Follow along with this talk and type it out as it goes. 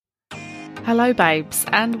Hello, babes,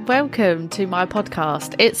 and welcome to my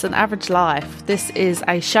podcast, It's an Average Life. This is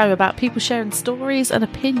a show about people sharing stories and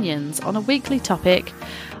opinions on a weekly topic.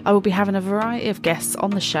 I will be having a variety of guests on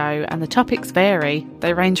the show, and the topics vary.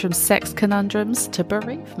 They range from sex conundrums to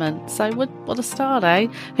bereavement. So what a start, eh?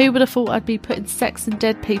 Who would have thought I'd be putting sex and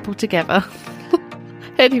dead people together?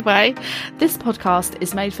 Anyway, this podcast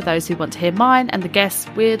is made for those who want to hear mine and the guests'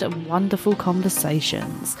 weird and wonderful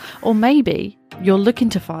conversations. Or maybe you're looking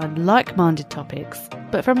to find like-minded topics,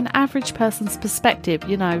 but from an average person's perspective,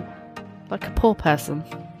 you know, like a poor person.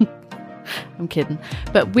 I'm kidding.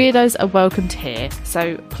 But weirdos are welcomed here.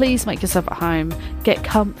 So please make yourself at home, get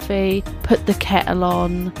comfy, put the kettle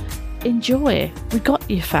on, enjoy. We got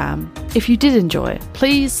you, fam. If you did enjoy it,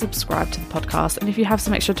 please subscribe to the podcast. And if you have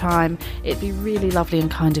some extra time, it'd be really lovely and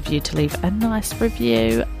kind of you to leave a nice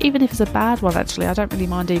review. Even if it's a bad one, actually, I don't really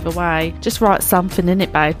mind either way. Just write something in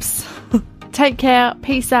it, babes. Take care.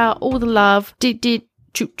 Peace out. All the love. Dit dit.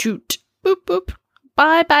 Choot choot. Boop boop.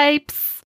 Bye, babes.